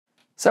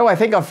So I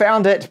think I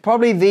found it.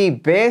 Probably the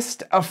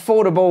best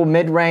affordable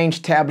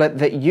mid-range tablet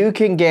that you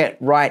can get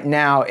right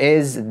now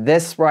is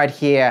this right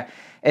here.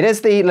 It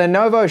is the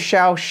Lenovo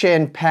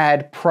Xiaoxin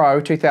Pad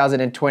Pro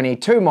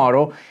 2022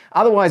 model,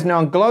 otherwise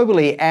known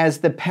globally as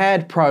the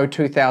Pad Pro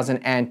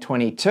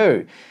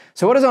 2022.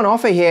 So what is on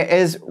offer here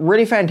is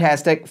really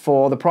fantastic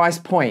for the price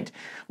point.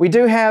 We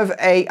do have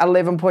a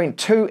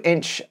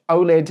 11.2-inch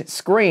OLED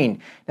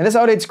screen. Now this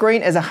OLED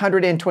screen is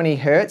 120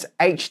 Hz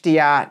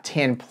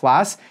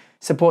HDR10+,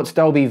 supports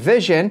Dolby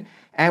Vision,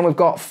 and we've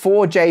got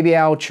 4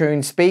 JBL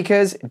tuned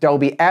speakers,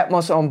 Dolby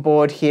Atmos on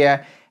board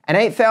here, an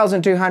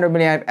 8,200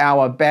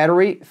 mAh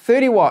battery,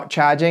 30-watt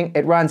charging.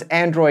 It runs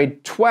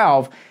Android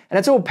 12, and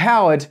it's all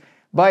powered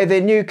by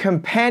the new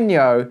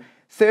Compagno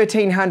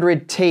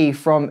 1300T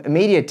from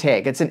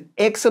MediaTek. It's an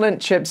excellent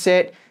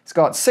chipset. It's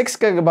got 6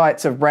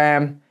 GB of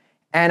RAM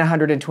and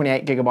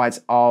 128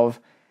 GB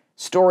of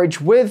storage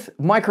with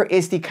micro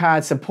SD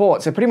card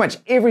support. So pretty much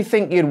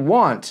everything you'd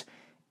want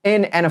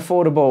in an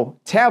affordable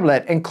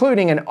tablet,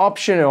 including an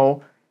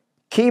optional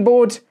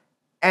keyboard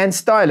and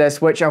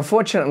stylus, which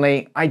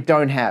unfortunately I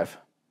don't have.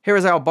 Here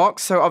is our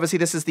box. So obviously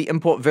this is the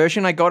import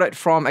version. I got it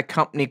from a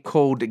company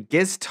called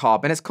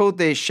Giztop, and it's called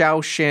the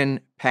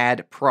Xiaoxin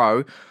Pad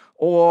Pro,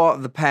 or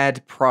the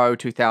Pad Pro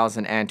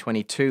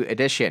 2022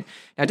 edition.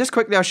 Now just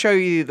quickly, I'll show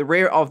you the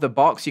rear of the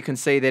box. You can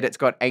see that it's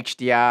got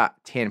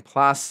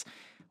HDR10+,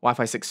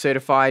 Wi-Fi 6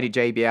 certified,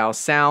 JBL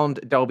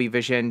sound, Dolby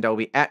Vision,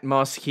 Dolby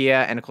Atmos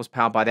here, and of course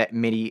powered by that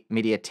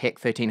MediaTek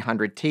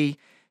 1300T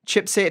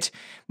chipset.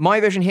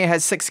 My version here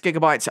has 6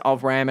 GB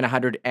of RAM and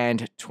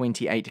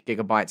 128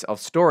 GB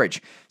of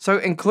storage. So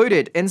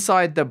included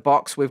inside the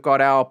box, we've got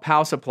our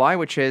power supply,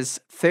 which is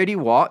 30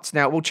 watts.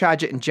 Now we'll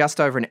charge it in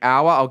just over an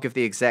hour. I'll give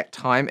the exact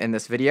time in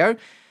this video.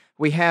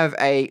 We have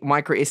a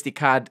micro SD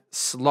card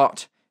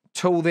slot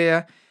tool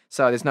there,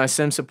 so there's no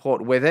SIM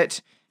support with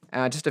it.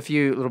 Just a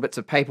few little bits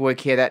of paperwork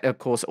here. That, of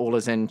course, all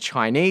is in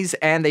Chinese,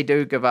 and they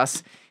do give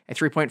us a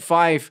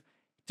 3.5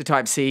 to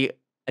Type-C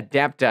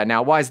adapter.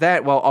 Now, why is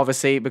that? Well,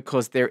 obviously,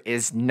 because there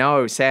is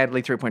no,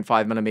 sadly,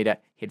 3.5mm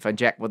headphone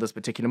jack with this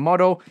particular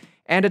model,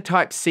 and a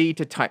Type-C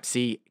to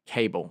Type-C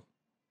cable.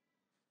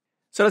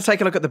 So let's take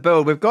a look at the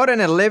build. We've got an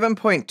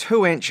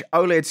 11.2-inch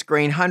OLED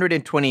screen,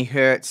 120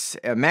 Hz,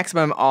 a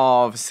maximum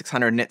of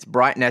 600 nits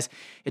brightness.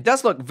 It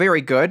does look very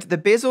good. The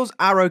bezels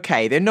are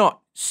okay. They're not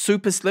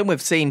super slim.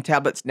 We've seen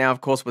tablets now,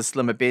 of course, with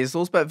slimmer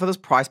bezels, but for this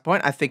price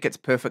point, I think it's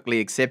perfectly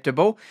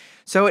acceptable.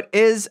 So it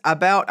is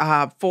about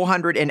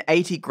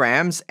 480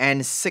 grams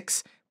and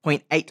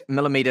 6.8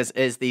 millimeters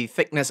is the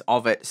thickness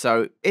of it,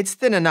 so it's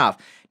thin enough.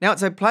 Now,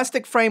 it's a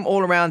plastic frame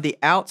all around the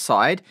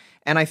outside,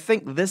 and I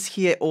think this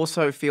here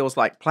also feels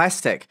like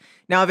plastic.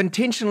 Now, I've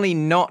intentionally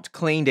not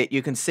cleaned it.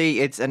 You can see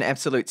it's an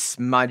absolute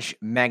smudge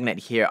magnet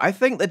here. I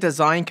think the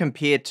design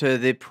compared to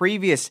the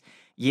previous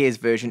year's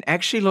version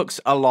actually looks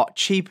a lot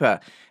cheaper,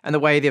 and the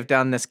way they've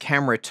done this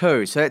camera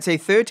too. So it's a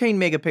 13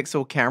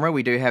 megapixel camera.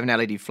 We do have an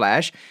LED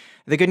flash.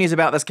 The good news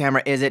about this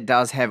camera is it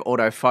does have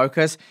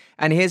autofocus,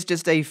 and here's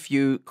just a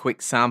few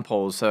quick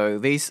samples. So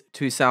these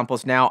two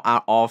samples now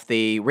are of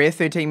the rear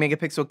 13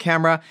 megapixel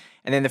camera,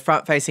 and then the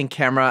front-facing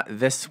camera,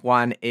 this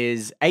one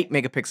is 8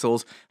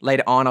 megapixels.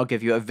 Later on, I'll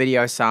give you a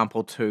video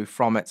sample too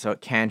from it, so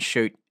it can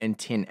shoot in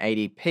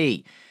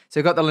 1080p. So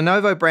we've got the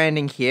Lenovo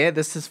branding here.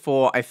 This is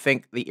for, I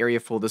think, the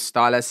area for the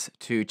stylus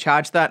to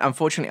charge that.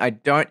 Unfortunately, I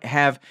don't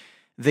have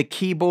the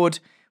keyboard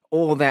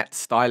or that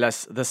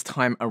stylus this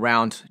time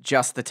around,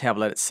 just the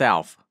tablet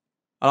itself.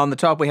 On the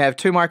top, we have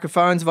 2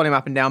 microphones, volume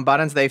up and down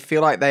buttons. They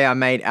feel like they are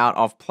made out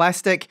of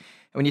plastic.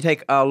 And when you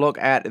take a look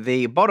at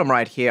the bottom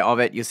right here of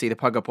it, you'll see the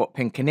Pogo Port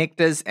pin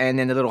connectors and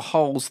then the little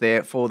holes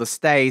there for the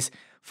stays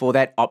for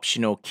that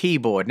optional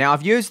keyboard. Now,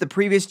 I've used the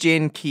previous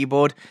gen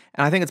keyboard,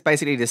 and I think it's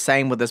basically the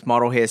same with this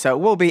model here, so it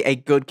will be a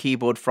good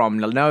keyboard from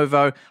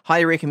Lenovo.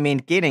 Highly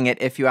recommend getting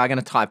it if you are going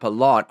to type a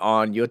lot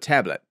on your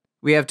tablet.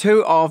 We have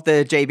 2 of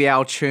the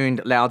JBL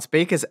tuned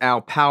loudspeakers,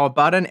 our power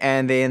button,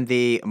 and then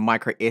the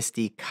micro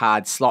SD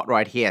card slot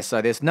right here.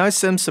 So there's no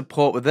SIM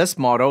support with this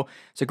model.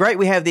 So great,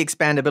 we have the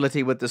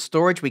expandability with the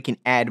storage. We can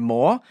add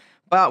more,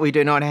 but we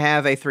do not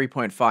have a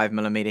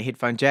 3.5mm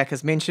headphone jack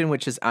as mentioned,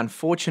 which is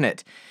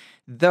unfortunate.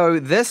 Though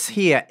this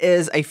here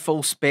is a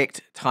full spec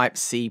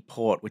Type-C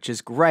port, which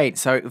is great.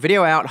 So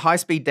video out,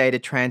 high-speed data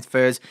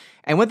transfers,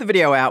 and with the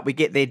video out, we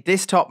get their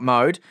desktop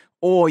mode,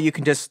 or you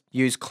can just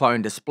use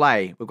clone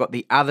display. We've got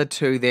the other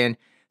 2 then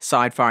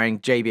side-firing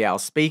JBL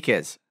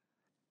speakers.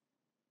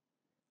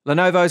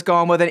 Lenovo's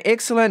gone with an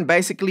excellent,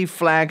 basically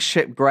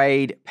flagship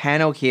grade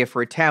panel here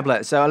for a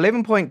tablet. So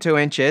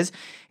 11.2 inches.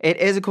 It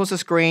is, of course, a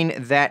screen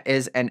that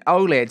is an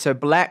OLED. So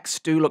blacks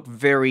do look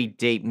very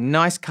deep.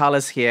 Nice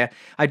colors here.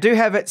 I do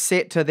have it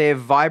set to their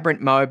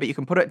vibrant mode, but you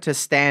can put it to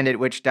standard,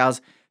 which does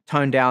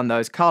tone down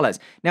those colors.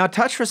 Now,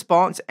 touch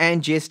response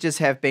and gestures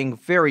have been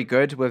very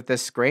good with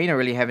this screen. I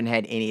really haven't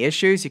had any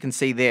issues. You can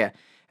see there.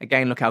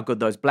 Again, look how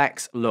good those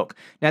blacks look.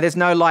 Now, there's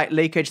no light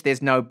leakage.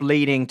 There's no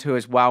bleeding too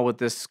as well with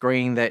this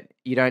screen that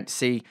you don't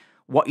see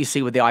what you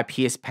see with the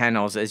IPS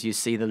panels is you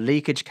see the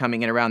leakage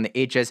coming in around the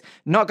edges.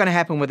 Not going to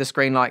happen with a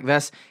screen like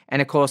this,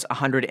 and of course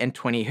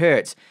 120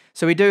 Hertz.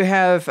 So we do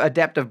have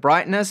adaptive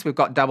brightness, we've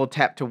got double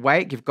tap to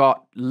wake, you've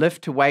got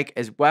lift to wake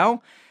as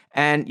well,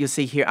 and you'll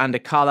see here under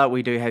color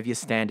we do have your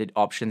standard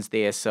options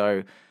there.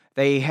 So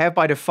they have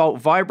by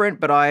default vibrant,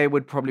 but I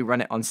would probably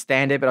run it on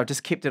standard, but I've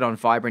just kept it on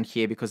vibrant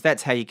here because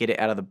that's how you get it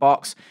out of the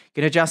box.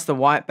 You can adjust the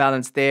white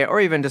balance there, or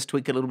even just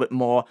tweak it a little bit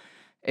more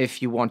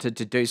if you wanted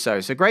to do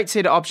so. So great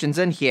set of options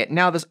in here.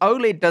 Now this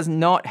OLED does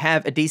not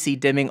have a DC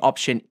dimming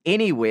option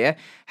anywhere.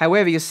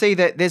 However, you see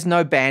that there's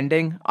no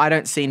banding. I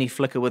don't see any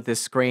flicker with this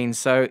screen.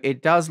 So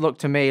it does look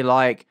to me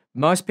like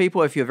most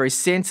people, if you're very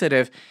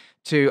sensitive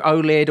to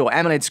OLED or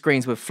AMOLED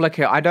screens with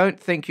flicker, I don't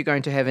think you're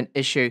going to have an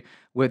issue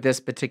with this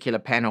particular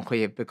panel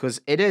here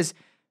because it is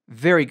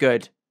very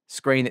good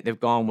screen that they've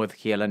gone with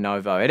here,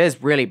 Lenovo. It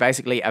is really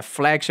basically a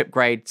flagship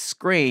grade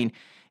screen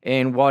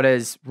in what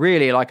is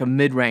really like a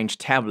mid-range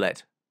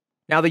tablet.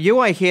 Now the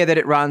UI here that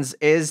it runs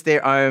is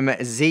their own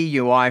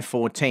ZUI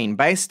 14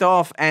 based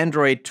off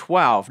Android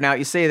 12. Now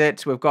you see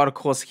that we've got of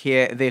course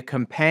here the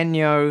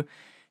Companion.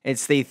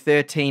 It's the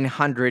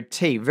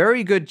 1300T.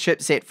 Very good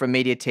chipset from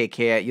MediaTek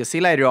here. You'll see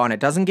later on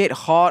it doesn't get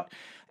hot.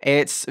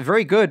 It's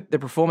very good, the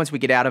performance we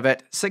get out of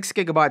it. 6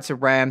 gigabytes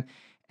of RAM,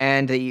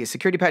 and the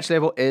security patch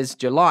level is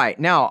July.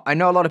 Now, I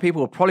know a lot of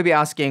people will probably be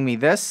asking me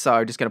this, so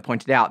I'm just going to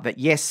point it out that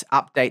yes,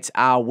 updates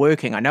are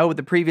working. I know with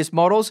the previous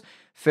models,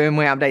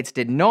 firmware updates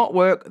did not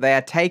work. They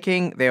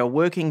are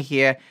working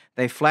here.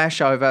 They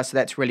flash over, so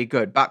that's really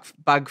good.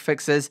 Bug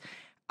fixes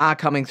are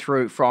coming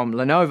through from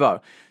Lenovo.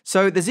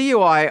 So the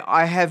ZUI,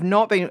 I have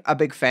not been a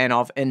big fan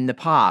of in the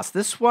past.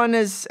 This one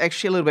is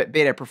actually a little bit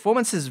better.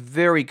 Performance is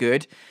very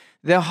good.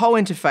 The whole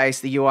interface,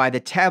 the UI,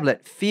 the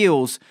tablet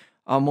feels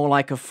more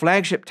like a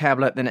flagship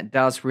tablet than it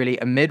does really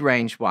a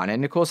mid-range one.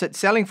 And of course, it's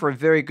selling for a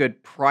very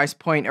good price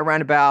point,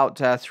 around about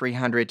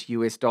 $300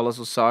 US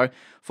or so.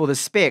 For the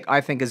spec, I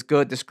think is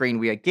good, the screen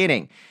we are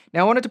getting.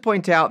 Now, I wanted to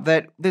point out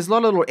that there's a lot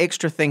of little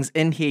extra things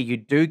in here you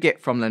do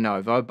get from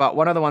Lenovo, but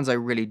one of the ones I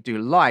really do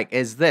like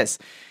is this.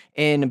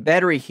 In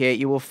battery here,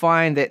 you will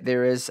find that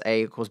there is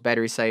a, of course,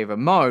 battery saver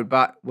mode,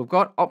 but we've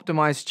got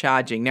optimized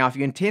charging. Now, if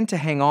you intend to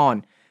hang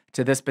on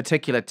to this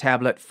particular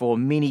tablet for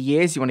many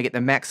years, you want to get the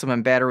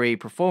maximum battery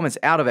performance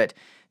out of it,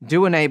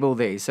 do enable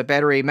these. So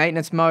battery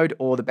maintenance mode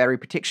or the battery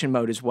protection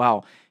mode as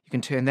well. You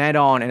can turn that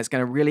on and it's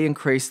going to really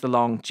increase the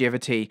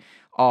longevity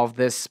of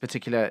this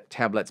particular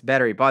tablet's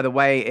battery. By the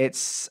way,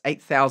 it's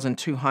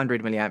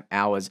 8,200 milliamp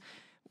hours,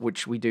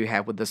 which we do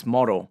have with this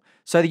model.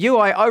 So the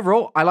UI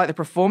overall, I like the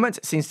performance.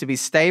 It seems to be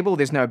stable.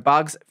 There's no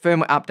bugs.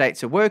 Firmware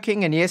updates are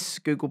working. And yes,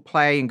 Google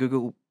Play and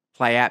Google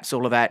Play apps,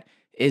 all of that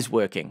is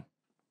working.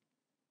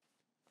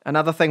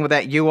 Another thing with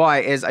that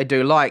UI is I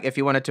do like if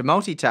you wanted to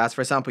multitask,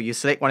 for example, you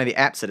select one of the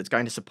apps that it's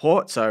going to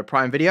support, so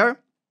Prime Video,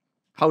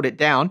 hold it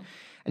down,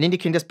 and then you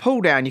can just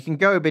pull down. You can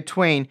go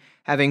between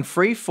having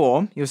free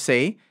form, you'll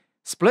see,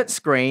 split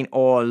screen,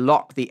 or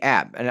lock the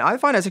app. And I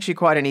find it's actually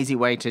quite an easy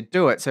way to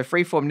do it. So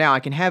freeform now, I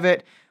can have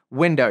it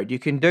windowed. You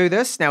can do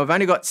this. Now, we've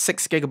only got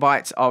 6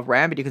 gigabytes of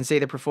RAM, but you can see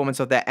the performance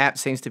of that app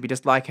seems to be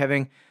just like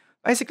having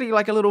basically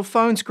like a little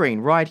phone screen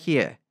right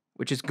here,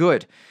 which is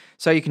good.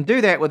 So you can do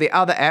that with the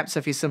other apps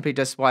if you simply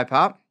just swipe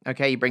up.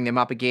 Okay, you bring them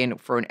up again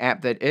for an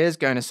app that is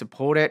going to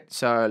support it.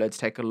 So let's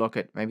take a look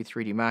at maybe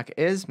 3D Marker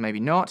is, maybe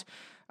not.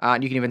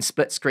 You can even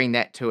split screen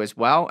that too as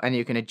well, and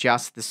you can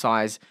adjust the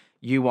size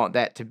you want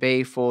that to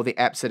be for the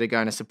apps that are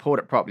going to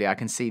support it properly. I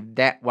can see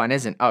that one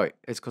isn't. Oh,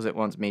 it's because it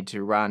wants me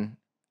to run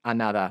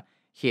another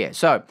here.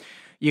 So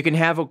you can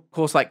have, of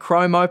course, like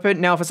Chrome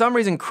open. Now, for some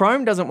reason,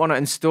 Chrome doesn't want to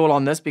install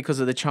on this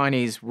because of the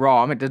Chinese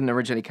ROM. It didn't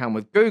originally come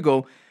with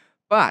Google,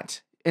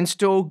 but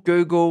install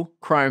Google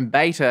Chrome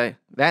Beta.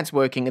 That's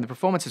working, and the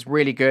performance is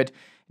really good. And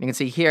you can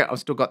see here, I've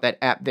still got that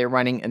app there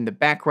running in the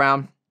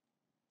background,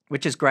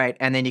 which is great.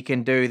 And then you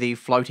can do the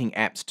floating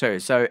apps too.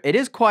 So it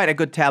is quite a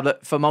good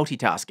tablet for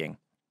multitasking.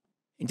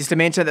 And just to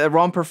mention that the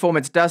ROM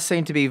performance does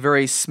seem to be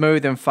very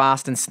smooth and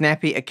fast and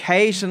snappy.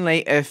 Occasionally,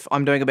 if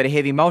I'm doing a bit of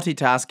heavy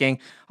multitasking,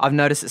 I've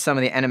noticed that some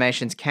of the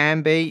animations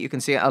can be, you can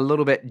see it a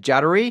little bit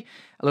juddery,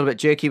 a little bit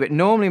jerky, but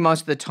normally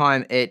most of the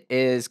time it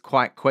is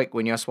quite quick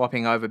when you're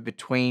swapping over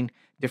between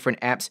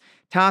different apps.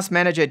 Task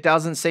Manager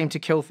doesn't seem to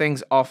kill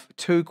things off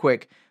too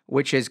quick,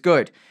 which is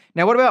good.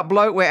 Now, what about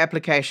bloatware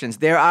applications?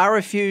 There are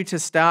a few to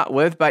start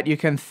with, but you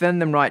can thin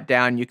them right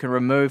down. You can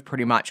remove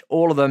pretty much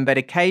all of them, but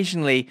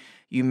occasionally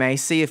you may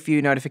see a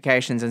few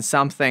notifications and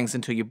some things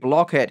until you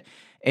block it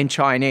in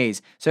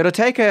Chinese. So it'll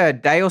take a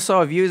day or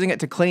so of using it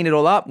to clean it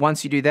all up.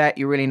 Once you do that,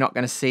 you're really not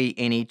going to see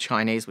any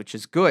Chinese, which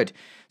is good.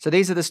 So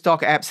these are the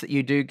stock apps that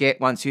you do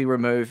get once you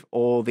remove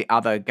all the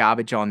other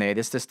garbage on there.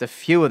 There's just a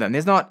few of them.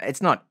 It's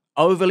not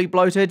overly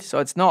bloated, so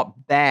it's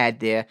not bad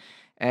there.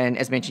 And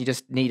as mentioned, you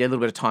just need a little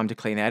bit of time to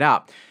clean that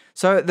up.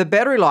 So the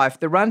battery life,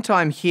 the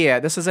runtime here,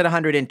 this is at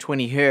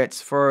 120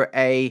 Hertz for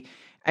a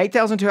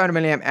 8,200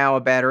 milliamp hour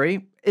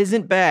battery,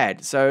 isn't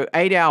bad. So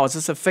 8 hours,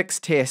 this is a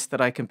fixed test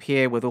that I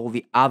compare with all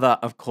the other,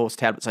 of course,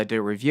 tablets I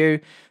do review.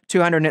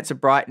 200 nits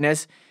of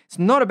brightness. It's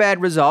not a bad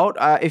result.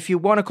 If you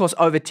want, of course,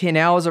 over 10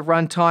 hours of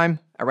runtime,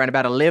 around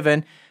about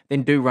 11,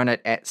 then do run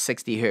it at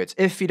 60 Hertz,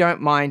 if you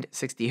don't mind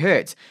 60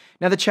 Hertz.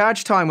 Now, the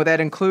charge time with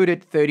that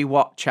included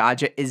 30-watt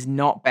charger is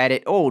not bad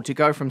at all. To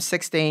go from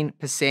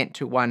 16%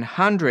 to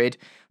 100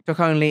 took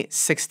only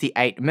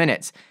 68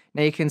 minutes.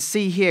 Now, you can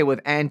see here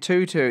with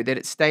Antutu that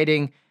it's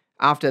stating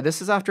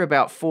this is after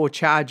about 4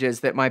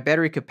 charges, that my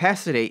battery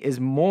capacity is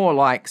more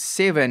like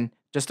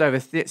just over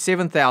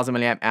 7,000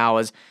 milliamp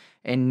hours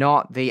and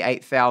not the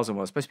 8,000.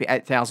 Well, it's supposed to be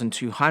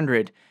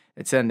 8,200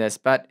 that's in this,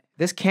 but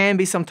this can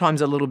be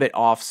sometimes a little bit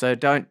off, so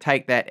don't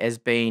take that as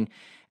being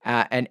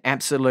an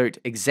absolute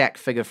exact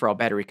figure for our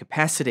battery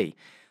capacity.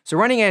 So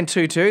running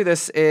Antutu,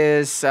 this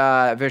is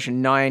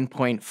version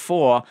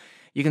 9.4.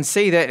 You can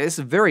see that it's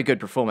a very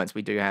good performance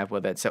we do have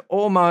with it. So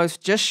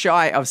almost just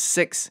shy of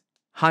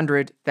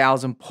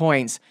 600,000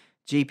 points.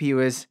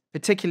 GPU is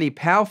particularly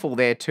powerful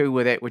there too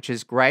with it, which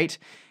is great.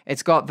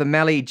 It's got the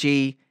Mali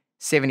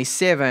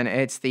G77.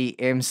 It's the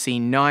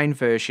MC9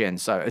 version.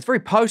 So it's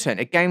very potent.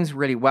 It games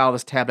really well,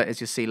 this tablet,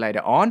 as you'll see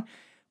later on.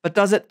 But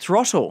does it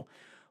throttle?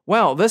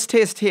 Well, this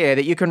test here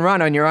that you can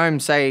run on your own,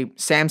 say,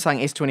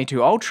 Samsung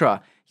S22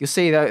 Ultra, you'll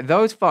see that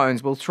those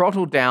phones will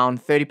throttle down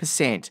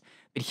 30%.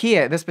 But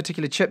here, this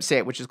particular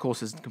chipset, which of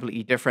course is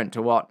completely different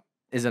to what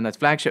is in its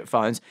flagship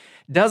phones,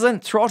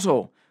 doesn't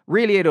throttle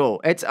really at all.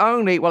 It's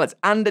only, well, it's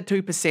under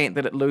 2%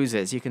 that it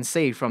loses. You can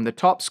see from the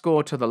top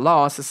score to the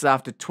lowest, this is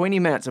after 20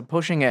 minutes of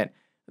pushing it,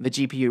 the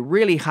GPU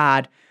really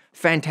hard,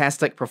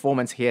 fantastic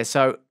performance here.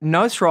 So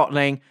no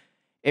throttling.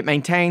 It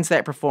maintains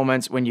that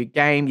performance. When you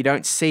game, you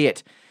don't see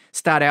it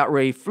start out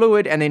really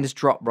fluid and then just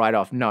drop right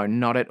off. No,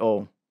 not at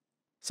all.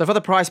 So for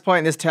the price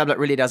point, this tablet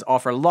really does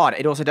offer a lot.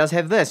 It also does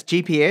have this,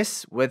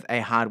 GPS with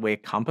a hardware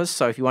compass.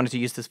 So if you wanted to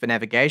use this for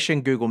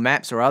navigation, Google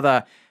Maps or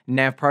other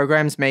nav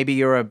programs, maybe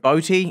you're a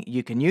boatie,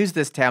 you can use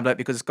this tablet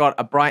because it's got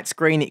a bright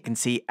screen that you can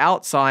see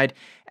outside,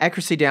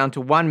 accuracy down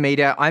to 1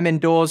 meter. I'm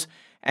indoors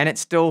and it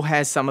still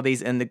has some of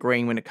these in the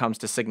green when it comes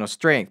to signal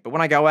strength. But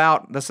when I go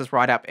out, this is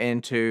right up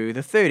into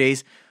the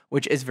 30s,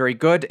 which is very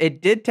good.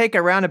 It did take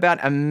around about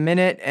a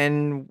minute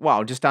and,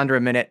 well, just under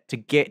a minute to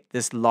get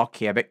this lock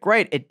here. But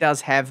great, it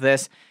does have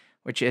this,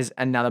 which is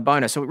another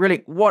bonus. So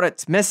really, what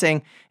it's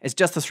missing is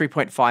just the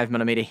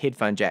 3.5mm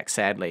headphone jack,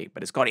 sadly.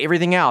 But it's got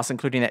everything else,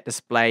 including that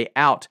display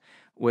out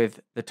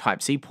with the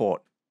Type-C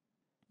port.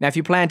 Now, if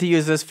you plan to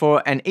use this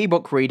for an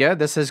ebook reader,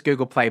 this is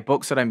Google Play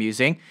Books that I'm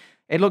using.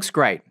 It looks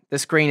great. The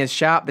screen is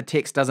sharp, the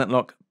text doesn't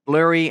look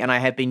blurry, and I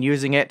have been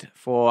using it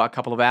for a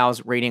couple of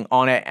hours reading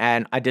on it,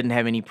 and I didn't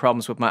have any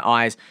problems with my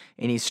eyes,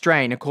 any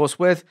strain. Of course,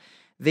 with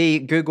the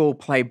Google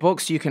Play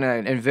Books, you can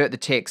invert the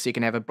text. So you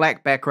can have a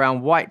black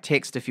background, white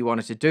text if you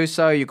wanted to do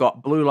so. You've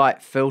got blue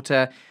light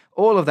filter.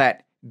 All of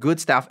that good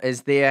stuff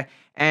is there,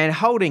 and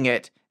holding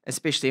it,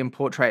 especially in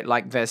portrait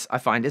like this, I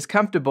find is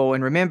comfortable.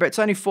 And remember, it's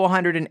only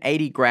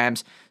 480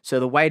 grams, so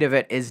the weight of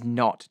it is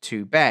not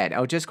too bad.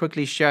 I'll just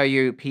quickly show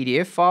you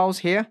PDF files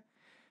here.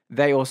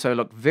 They also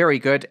look very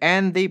good,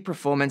 and the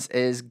performance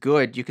is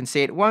good. You can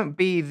see it won't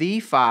be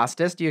the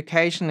fastest. You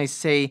occasionally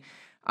see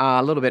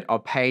a little bit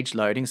of page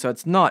loading, so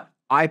it's not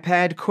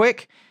iPad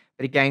quick,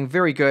 but again,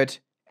 very good.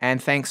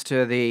 And thanks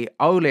to the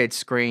OLED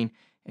screen,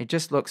 it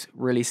just looks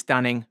really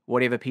stunning,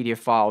 whatever PDF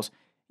files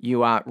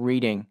you are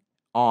reading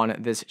on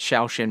this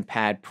Xiaoxin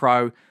Pad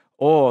Pro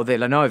or the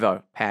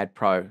Lenovo Pad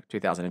Pro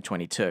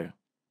 2022.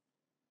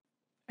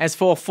 As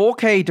for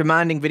 4K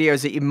demanding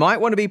videos that you might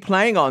want to be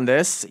playing on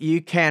this,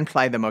 you can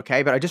play them,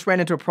 okay? But I just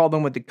ran into a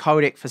problem with the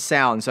codec for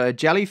sound. So a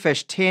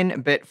Jellyfish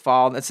 10-bit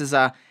file, this is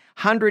a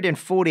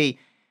 140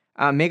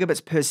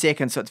 megabits per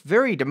second, so it's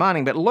very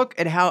demanding, but look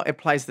at how it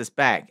plays this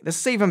back. This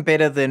is even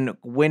better than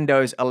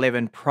Windows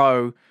 11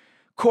 Pro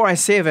Core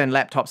i7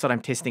 laptops that I'm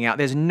testing out.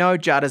 There's no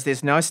judders,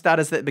 there's no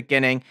stutters at the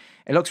beginning.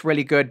 It looks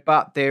really good,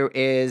 but there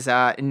is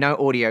no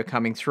audio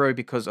coming through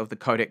because of the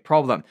codec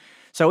problem.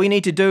 So all you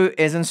need to do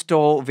is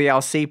install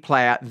VLC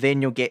Player,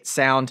 then you'll get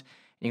sound.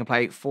 You can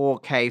play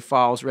 4K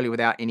files really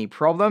without any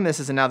problem. This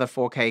is another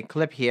 4K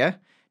clip here.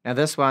 Now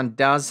this one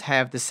does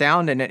have the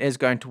sound and it is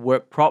going to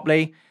work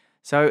properly.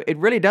 So it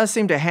really does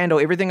seem to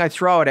handle everything I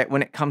throw at it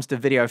when it comes to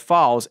video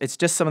files. It's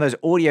just some of those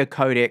audio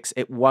codecs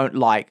it won't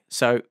like.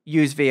 So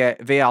use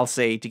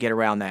VLC to get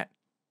around that.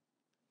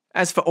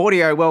 As for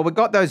audio, well, we've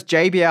got those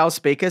JBL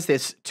speakers.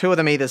 There's 2 of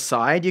them either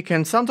side. You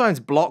can sometimes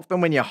block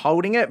them when you're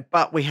holding it,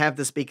 but we have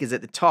the speakers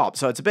at the top.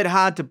 So it's a bit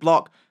hard to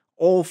block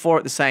all 4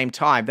 at the same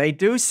time. They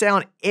do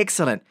sound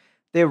excellent.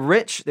 They're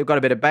rich. They've got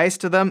a bit of bass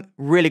to them,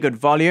 really good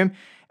volume,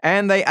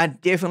 and they are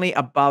definitely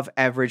above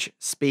average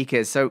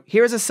speakers. So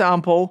here's a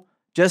sample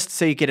just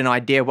so you get an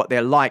idea what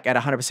they're like at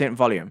 100%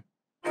 volume.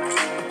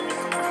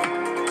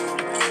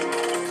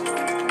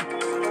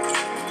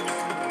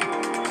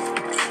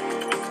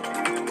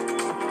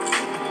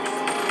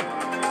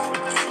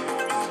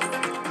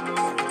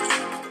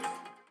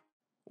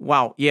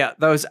 Wow, yeah,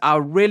 those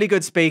are really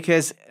good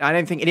speakers. I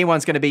don't think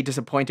anyone's going to be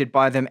disappointed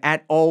by them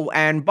at all.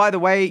 And by the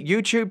way,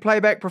 YouTube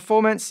playback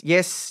performance,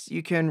 yes,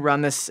 you can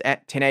run this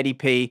at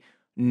 1080p,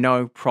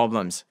 no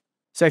problems.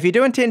 So if you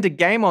do intend to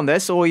game on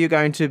this, or you're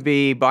going to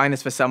be buying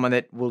this for someone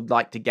that would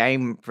like to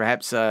game,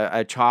 perhaps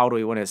a child, or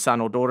you want a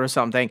son or daughter or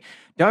something,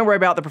 don't worry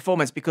about the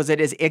performance because it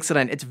is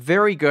excellent. It's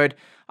very good.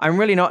 I'm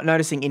really not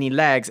noticing any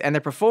lags, and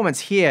the performance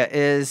here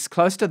is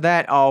close to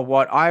that of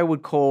what I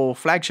would call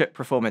flagship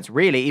performance,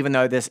 really, even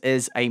though this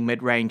is a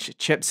mid-range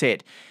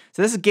chipset.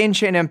 So this is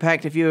Genshin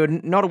Impact. If you're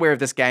not aware of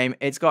this game,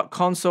 it's got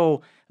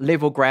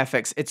console-level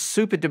graphics. It's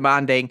super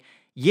demanding.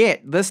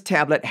 Yet, this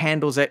tablet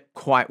handles it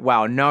quite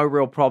well. No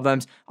real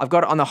problems. I've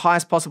got it on the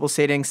highest possible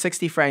setting,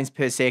 60 frames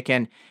per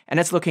second, and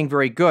it's looking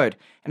very good.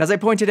 And as I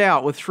pointed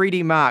out with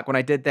 3D Mark when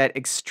I did that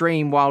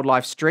extreme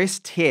wildlife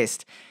stress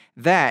test,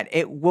 that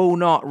it will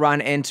not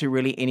run into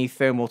really any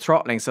thermal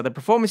throttling. So the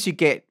performance you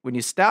get when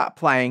you start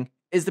playing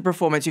is the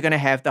performance you're going to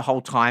have the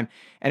whole time,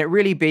 and it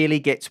really barely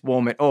gets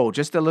warm at all.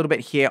 Just a little bit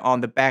here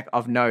on the back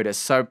of notice.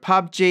 So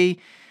PUBG,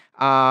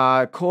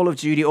 Call of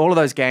Duty, all of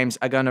those games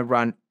are going to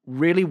run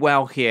really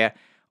well here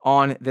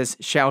on this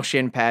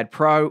Xiaoxin Pad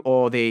Pro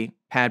or the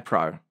Pad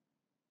Pro.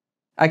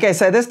 Okay,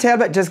 so this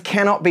tablet just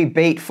cannot be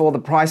beat for the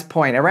price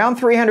point. Around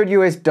 $300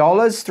 US,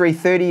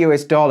 $330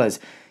 US.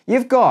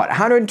 You've got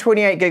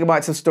 128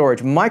 gigabytes of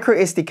storage, micro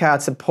SD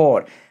card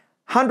support,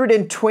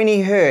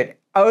 120 Hz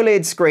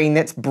OLED screen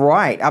that's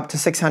bright, up to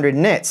 600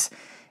 nits.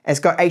 It's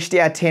got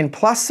HDR10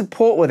 plus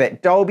support with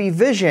it, Dolby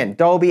Vision,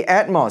 Dolby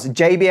Atmos,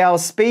 JBL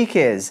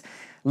speakers,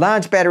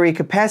 large battery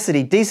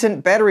capacity,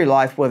 decent battery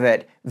life with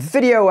it,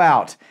 video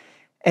out.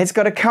 It's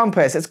got a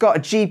compass, it's got a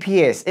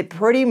GPS. It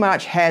pretty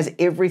much has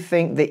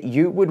everything that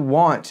you would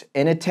want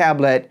in a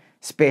tablet,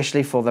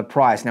 especially for the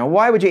price. Now,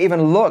 why would you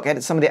even look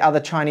at some of the other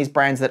Chinese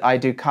brands that I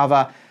do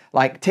cover,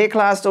 like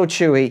TechTablets or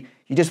Chewy?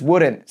 You just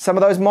wouldn't. Some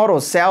of those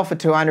models sell for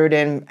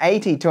 $280,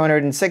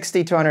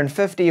 $260,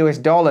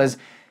 $250 US.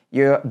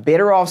 You're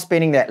better off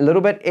spending that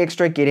little bit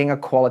extra getting a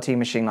quality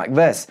machine like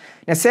this.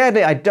 Now,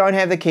 sadly, I don't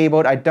have the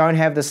keyboard, I don't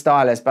have the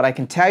stylus, but I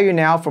can tell you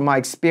now from my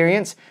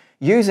experience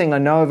using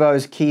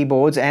Lenovo's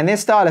keyboards and their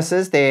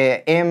styluses,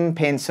 their M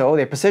pencil,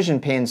 their precision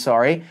pen,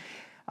 sorry,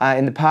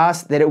 in the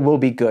past, that it will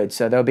be good.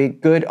 So there'll be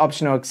good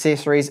optional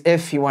accessories.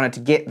 If you wanted to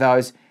get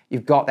those,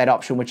 you've got that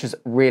option, which is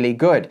really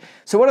good.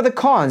 So what are the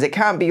cons? It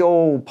can't be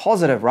all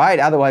positive, right?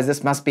 Otherwise,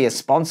 this must be a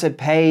sponsored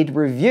paid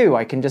review.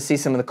 I can just see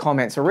some of the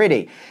comments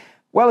already.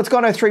 Well, it's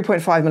got a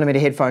 3.5mm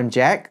headphone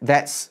jack.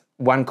 That's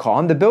one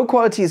con. The build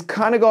quality has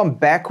kind of gone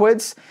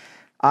backwards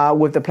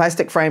with the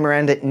plastic frame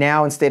around it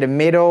now instead of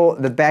metal,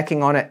 the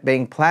backing on it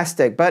being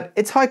plastic, but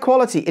it's high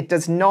quality. It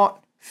does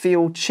not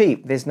feel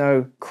cheap. There's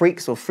no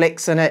creaks or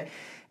flecks in it.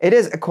 It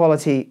is a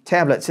quality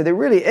tablet. So there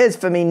really is,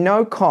 for me,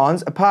 no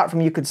cons, apart from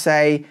you could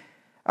say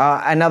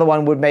another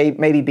one would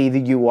maybe be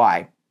the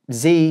UI.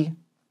 Z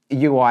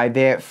UI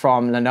there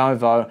from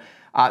Lenovo.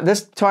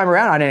 This time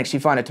around, I don't actually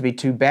find it to be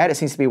too bad. It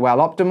seems to be well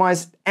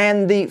optimized,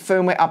 and the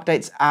firmware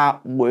updates are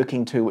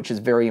working too, which is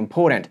very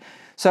important.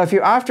 So if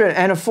you're after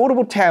an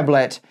affordable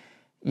tablet,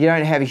 you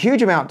don't have a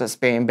huge amount to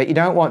spend, but you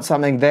don't want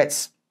something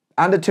that's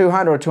under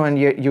 $200 or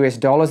 $200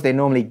 US, they're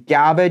normally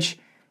garbage,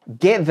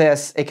 get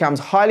this. It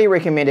comes highly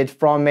recommended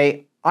from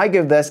me. I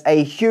give this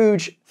a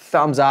huge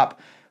thumbs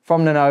up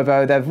from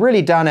Lenovo. They've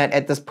really done it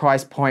at this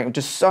price point with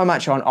just so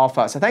much on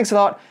offer. So thanks a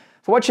lot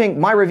for watching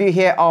my review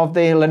here of the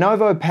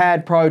Lenovo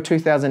Pad Pro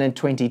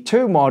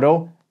 2022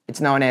 model.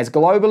 It's known as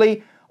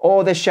globally,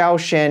 or the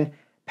Xiaoxin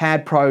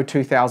Pad Pro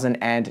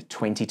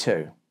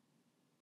 2022.